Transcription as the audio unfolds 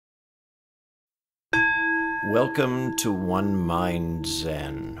Welcome to One Mind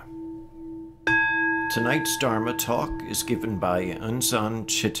Zen. Tonight's Dharma talk is given by Eunsahn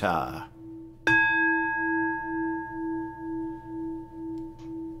Citta.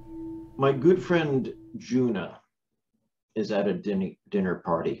 My good friend Juna is at a dinner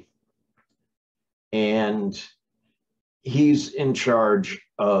party, and he's in charge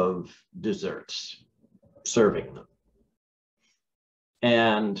of desserts, serving them.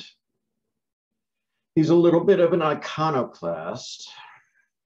 And he's a little bit of an iconoclast.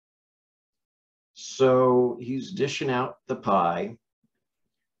 So he's dishing out the pie,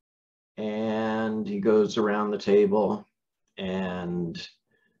 and he goes around the table and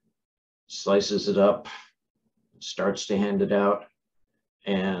slices it up, starts to hand it out.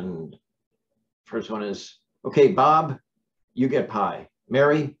 And first one is, okay, Bob, you get pie.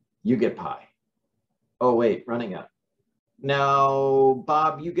 Mary, you get pie. Oh, wait, running out. Now,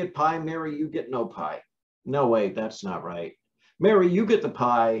 Bob, you get pie. Mary, you get no pie. No, wait, that's not right. Mary, you get the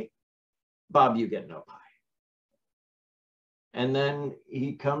pie. Bob, you get no pie. And then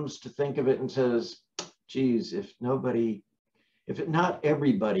he comes to think of it and says, geez, if not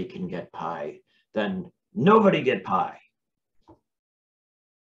everybody can get pie, then nobody get pie.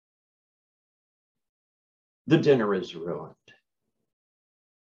 The dinner is ruined.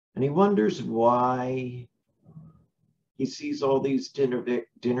 And he wonders why. He sees all these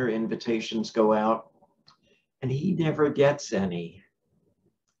dinner invitations go out, and he never gets any.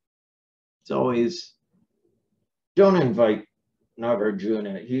 It's always, don't invite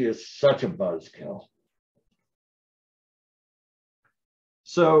Nagarjuna. He is such a buzzkill.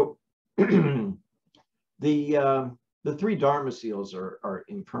 So the three Dharma seals are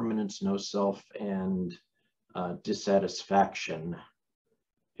impermanence, no self, and dissatisfaction,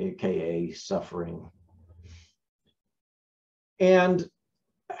 aka suffering. And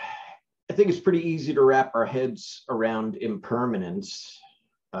I think it's pretty easy to wrap our heads around impermanence.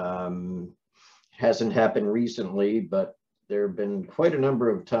 Hasn't happened recently, but there have been quite a number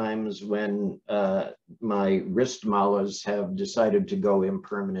of times when my wrist malas have decided to go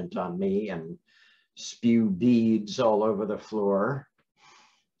impermanent on me and spew beads all over the floor.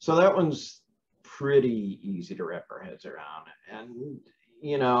 So that one's pretty easy to wrap our heads around. And,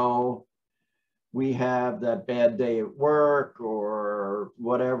 you know, we have that bad day at work or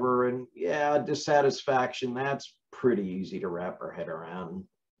whatever, and yeah, dissatisfaction, that's pretty easy to wrap our head around.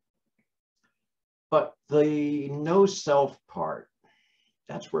 But the no self part,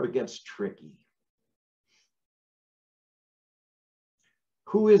 that's where it gets tricky.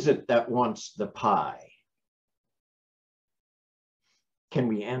 Who is it that wants the pie? Can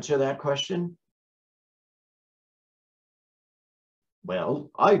we answer that question?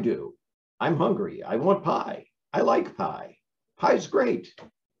 Well, I do. I'm hungry. I want pie. I like pie. Pie's great.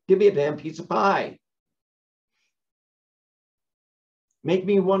 Give me a damn piece of pie. Make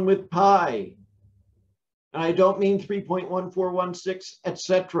me one with pie. And I don't mean 3.1416,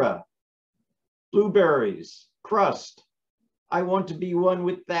 etc. Blueberries, crust. I want to be one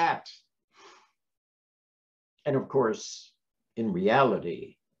with that. And of course, in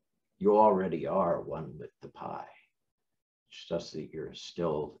reality, you already are one with the pie. It's just that you're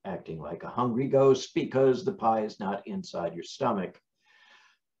still acting like a hungry ghost because the pie is not inside your stomach.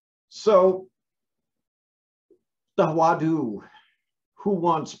 So the Wadu, who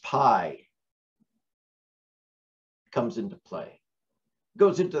wants pie, comes into play.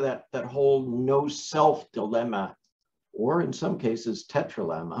 Goes into that whole no self dilemma, or in some cases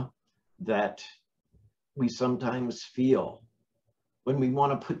tetralemma, that we sometimes feel when we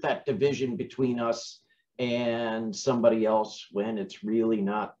want to put that division between us and somebody else when it's really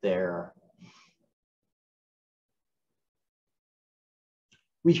not there.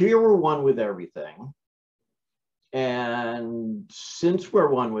 We hear we're one with everything. And since we're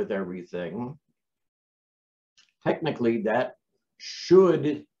one with everything, technically that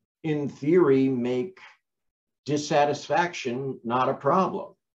should, in theory, make dissatisfaction not a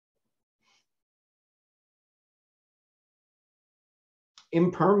problem.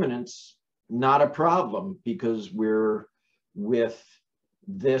 Impermanence, not a problem, because we're with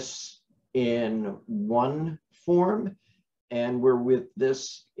this in one form and we're with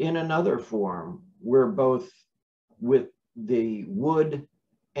this in another form. We're both with the wood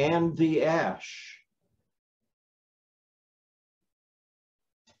and the ash.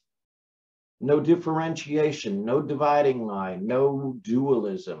 No differentiation, no dividing line, no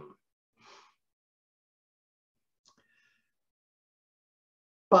dualism.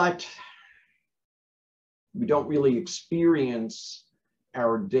 But we don't really experience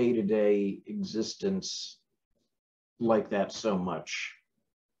our day-to-day existence like that so much.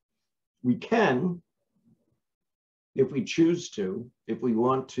 We can, if we choose to, if we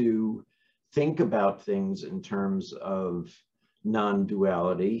want to think about things in terms of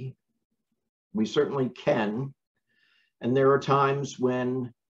non-duality, we certainly can. And there are times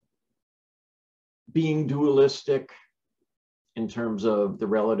when being dualistic in terms of the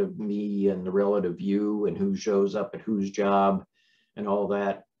relative me and the relative you and who shows up at whose job and all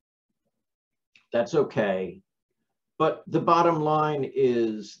that, that's okay. But the bottom line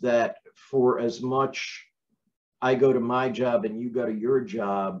is that for as much I go to my job and you go to your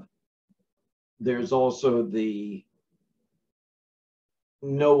job, there's also the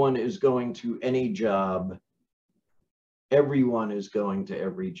no one is going to any job, everyone is going to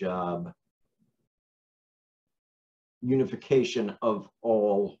every job, unification of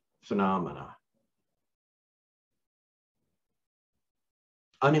all phenomena,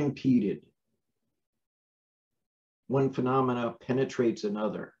 unimpeded. One phenomena penetrates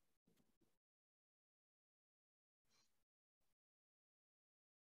another.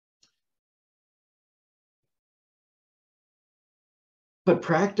 But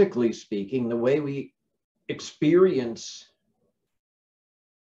practically speaking, the way we experience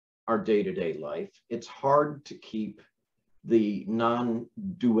our day-to-day life, it's hard to keep the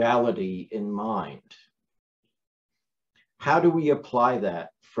non-duality in mind. How do we apply that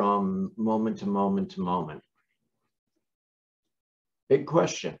from moment to moment to moment? Big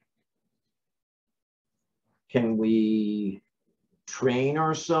question. Can we train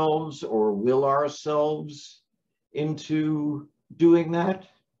ourselves or will ourselves into doing that?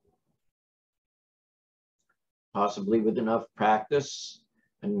 Possibly with enough practice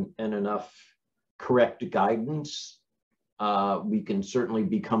and enough correct guidance. We can certainly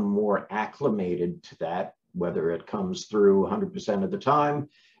become more acclimated to that. Whether it comes through 100% of the time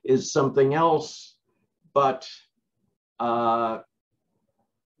is something else, but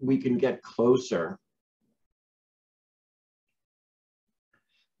we can get closer.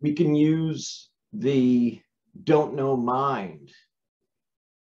 We can use the don't know mind,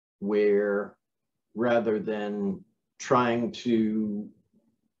 where rather than trying to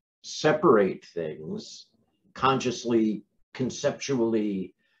separate things, consciously,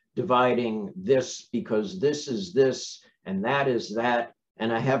 conceptually dividing this because this is this and that is that,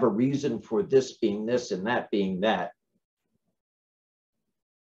 and I have a reason for this being this and that being that,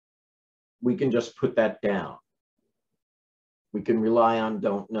 we can just put that down. We can rely on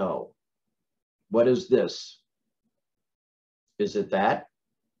don't know. What is this? Is it that?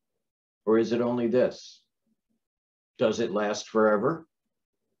 Or is it only this? Does it last forever?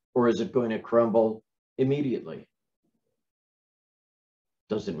 Or is it going to crumble immediately?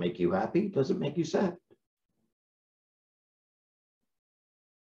 Does it make you happy? Does it make you sad?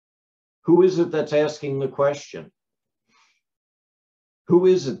 Who is it that's asking the question? Who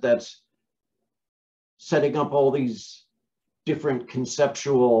is it that's setting up all these different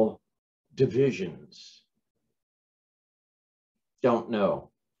conceptual divisions? Don't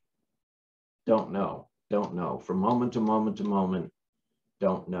know. Don't know. Don't know. From moment to moment to moment,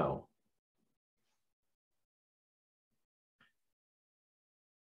 don't know.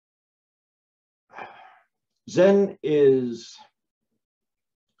 Zen is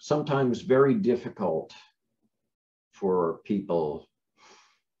sometimes very difficult for people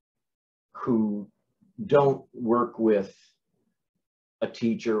who don't work with a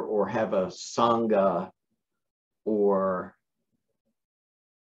teacher or have a sangha or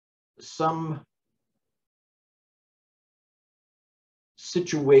some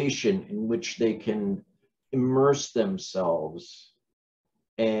situation in which they can immerse themselves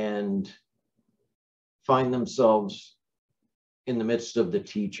and find themselves in the midst of the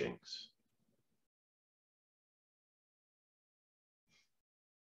teachings.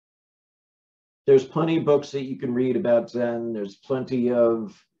 There's plenty of books that you can read about Zen. There's plenty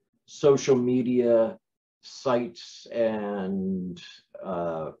of social media sites and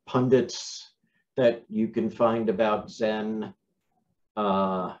pundits that you can find about Zen.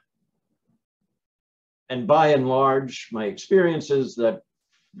 And by and large, my experience is that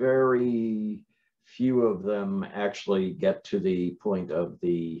very few of them actually get to the point of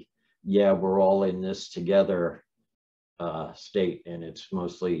the, yeah, we're all in this together state, and it's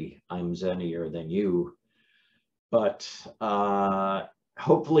mostly I'm Zenier than you. But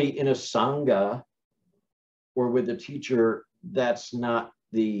hopefully in a sangha or with a teacher, that's not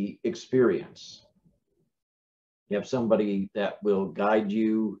the experience. You have somebody that will guide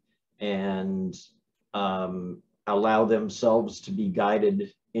you and allow themselves to be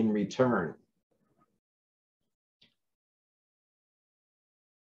guided in return.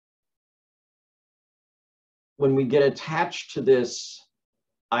 When we get attached to this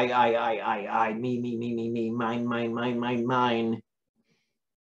me, mine.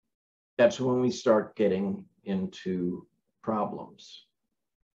 That's when we start getting into problems.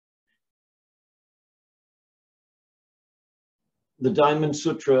 The Diamond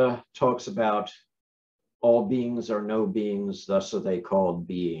Sutra talks about all beings are no beings, thus are they called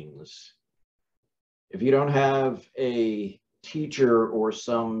beings. If you don't have a teacher or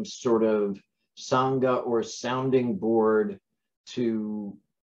some sort of sangha or sounding board to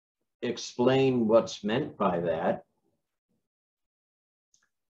explain what's meant by that,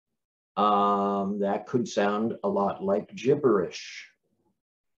 that could sound a lot like gibberish.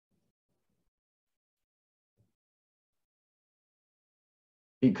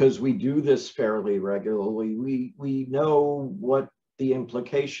 Because we do this fairly regularly, we know what the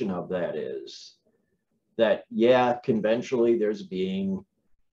implication of that is. That, yeah, conventionally there's being.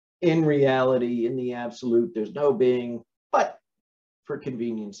 In reality, in the absolute, there's no being, but for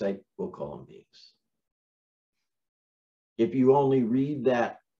convenience sake, we'll call them beings. If you only read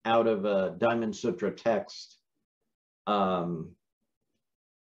that out of a Diamond Sutra text, you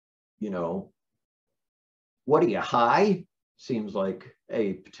know, what are you, high? Seems like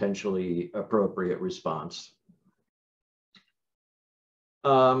a potentially appropriate response.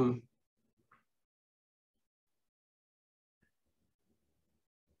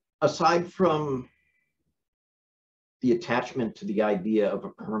 Aside from the attachment to the idea of a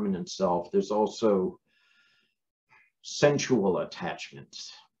permanent self, there's also sensual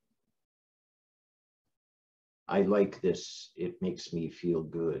attachments. I like this, it makes me feel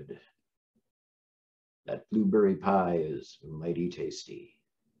good. That blueberry pie is mighty tasty.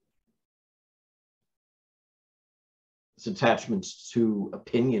 It's attachments to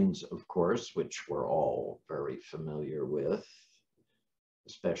opinions, of course, which we're all very familiar with,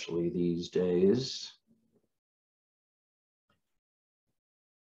 especially these days.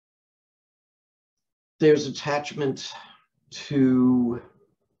 There's attachment to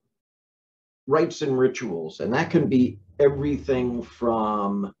rites and rituals, and that can be everything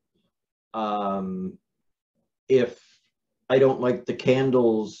from if I don't like the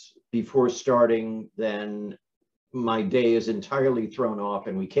candles before starting, then my day is entirely thrown off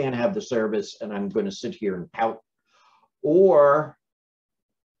and we can't have the service and I'm going to sit here and pout. Or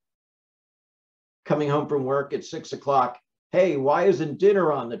coming home from work at 6 o'clock, hey, why isn't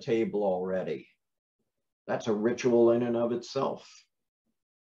dinner on the table already? That's a ritual in and of itself.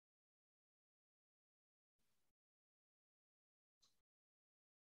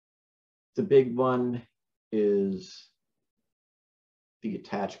 The big one is the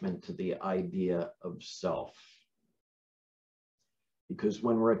attachment to the idea of self. Because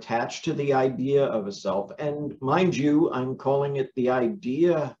when we're attached to the idea of a self, and mind you, I'm calling it the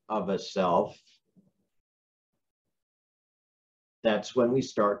idea of a self, that's when we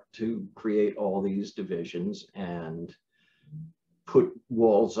start to create all these divisions and put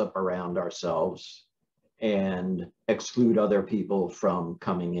walls up around ourselves and exclude other people from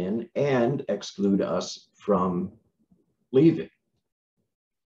coming in and exclude us from leaving,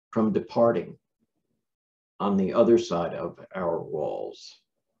 from departing on the other side of our walls,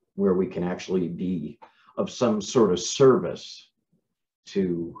 where we can actually be of some sort of service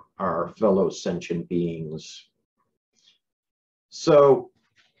to our fellow sentient beings. So,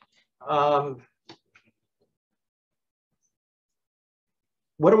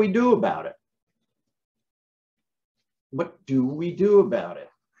 what do we do about it? What do we do about it?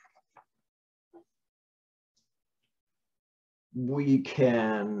 We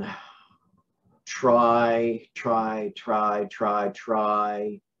can try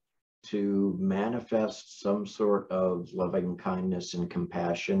to manifest some sort of loving kindness and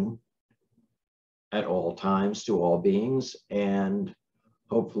compassion at all times to all beings. And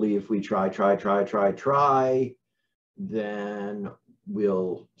hopefully if we try, then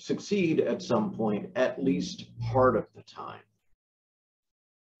we'll succeed at some point, at least part of the time.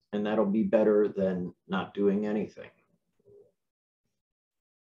 And that'll be better than not doing anything.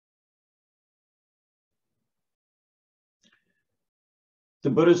 The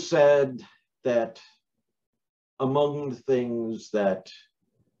Buddha said that among the things that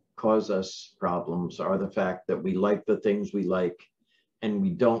cause us problems are the fact that we like the things we like and we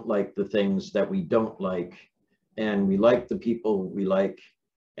don't like the things that we don't like, and we like the people we like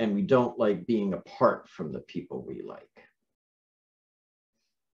and we don't like being apart from the people we like.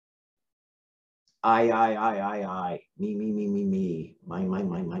 I, me,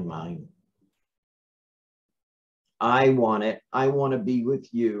 mine. I want it. I want to be with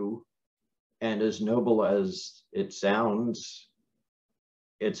you. And as noble as it sounds,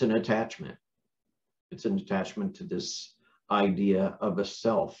 it's an attachment. It's an attachment to this idea of a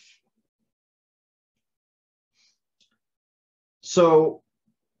self. So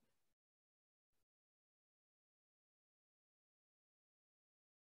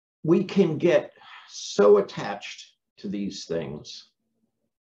we can get so attached to these things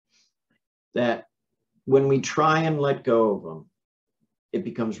that when we try and let go of them, it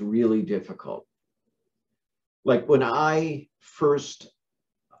becomes really difficult. Like when I first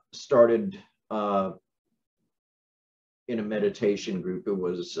started in a meditation group, it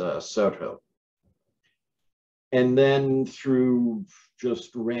was Soto. And then through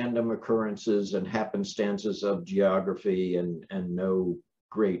just random occurrences and happenstances of geography and no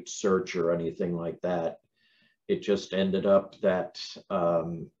great search or anything like that, it just ended up that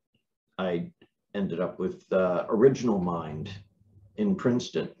I ended up with Original Mind in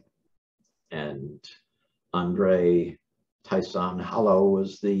Princeton. And Andre Tyson Hallow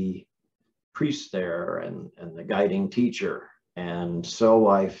was the priest there and the guiding teacher. And so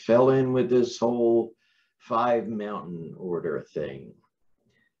I fell in with this whole 5 mountain order thing.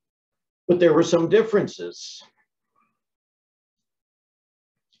 But there were some differences.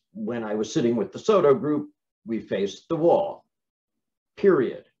 When I was sitting with the Soto group, we faced the wall,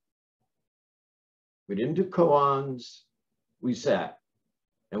 period. We didn't do koans, we sat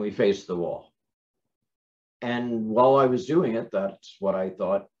and we faced the wall. And while I was doing it, that's what I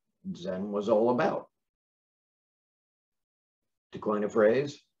thought Zen was all about. To coin a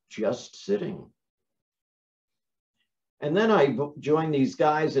phrase, just sitting. And then I joined these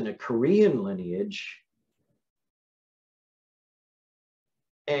guys in a Korean lineage,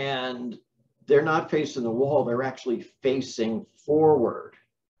 and they're not facing the wall, they're actually facing forward.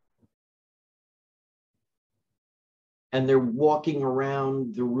 And they're walking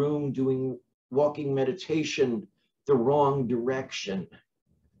around the room doing walking meditation the wrong direction.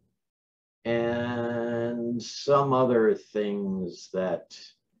 And some other things that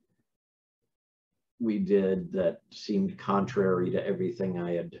we did that seemed contrary to everything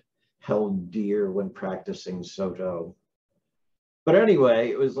I had held dear when practicing Soto. But anyway,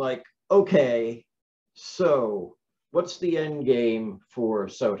 it was like, okay, so what's the end game for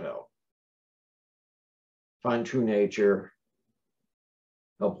Soto? Find true nature,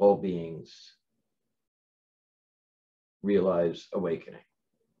 help all beings, realize awakening.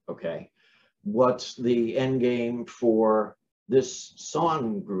 Okay, what's the end game for this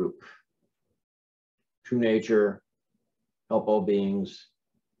song group? True nature, help all beings,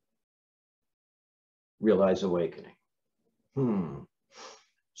 realize awakening.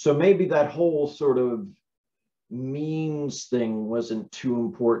 So maybe that whole sort of means thing wasn't too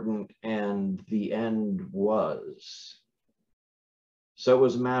important and the end was. So it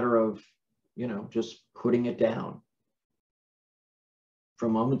was a matter of, you know, just putting it down.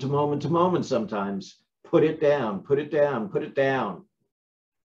 From moment to moment to moment sometimes. Put it down, put it down, put it down.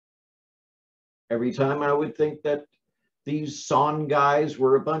 Every time I would think that these Son guys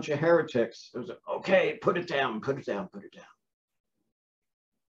were a bunch of heretics, it was like, okay, put it down, put it down, put it down.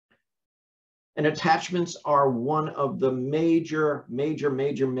 And attachments are one of the major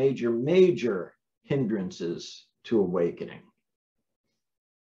hindrances to awakening.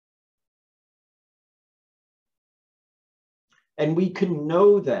 And we can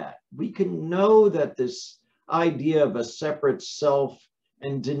know that. We can know that this idea of a separate self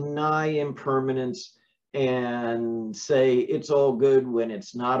and deny impermanence and say it's all good when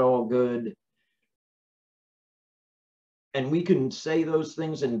it's not all good. And we can say those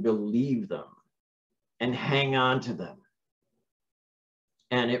things and believe them and hang on to them.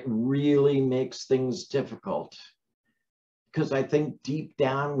 And it really makes things difficult because I think deep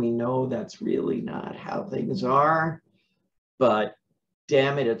down we know that's really not how things are, but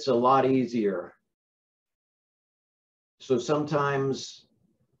damn it, it's a lot easier. So sometimes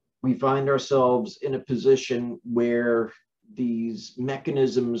we find ourselves in a position where these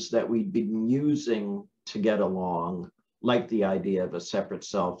mechanisms that we've been using to get along, like the idea of a separate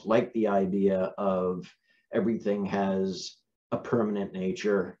self, like the idea of everything has a permanent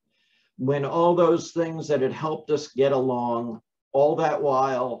nature, when all those things that had helped us get along all that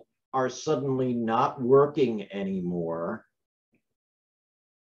while are suddenly not working anymore,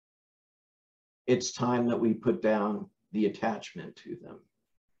 it's time that we put down the attachment to them.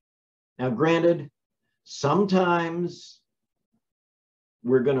 Now, granted, sometimes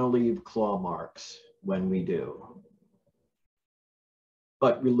we're going to leave claw marks when we do.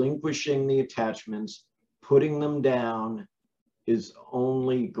 But relinquishing the attachments, putting them down, is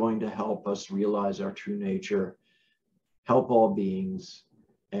only going to help us realize our true nature, help all beings,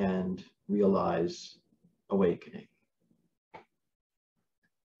 and realize awakening.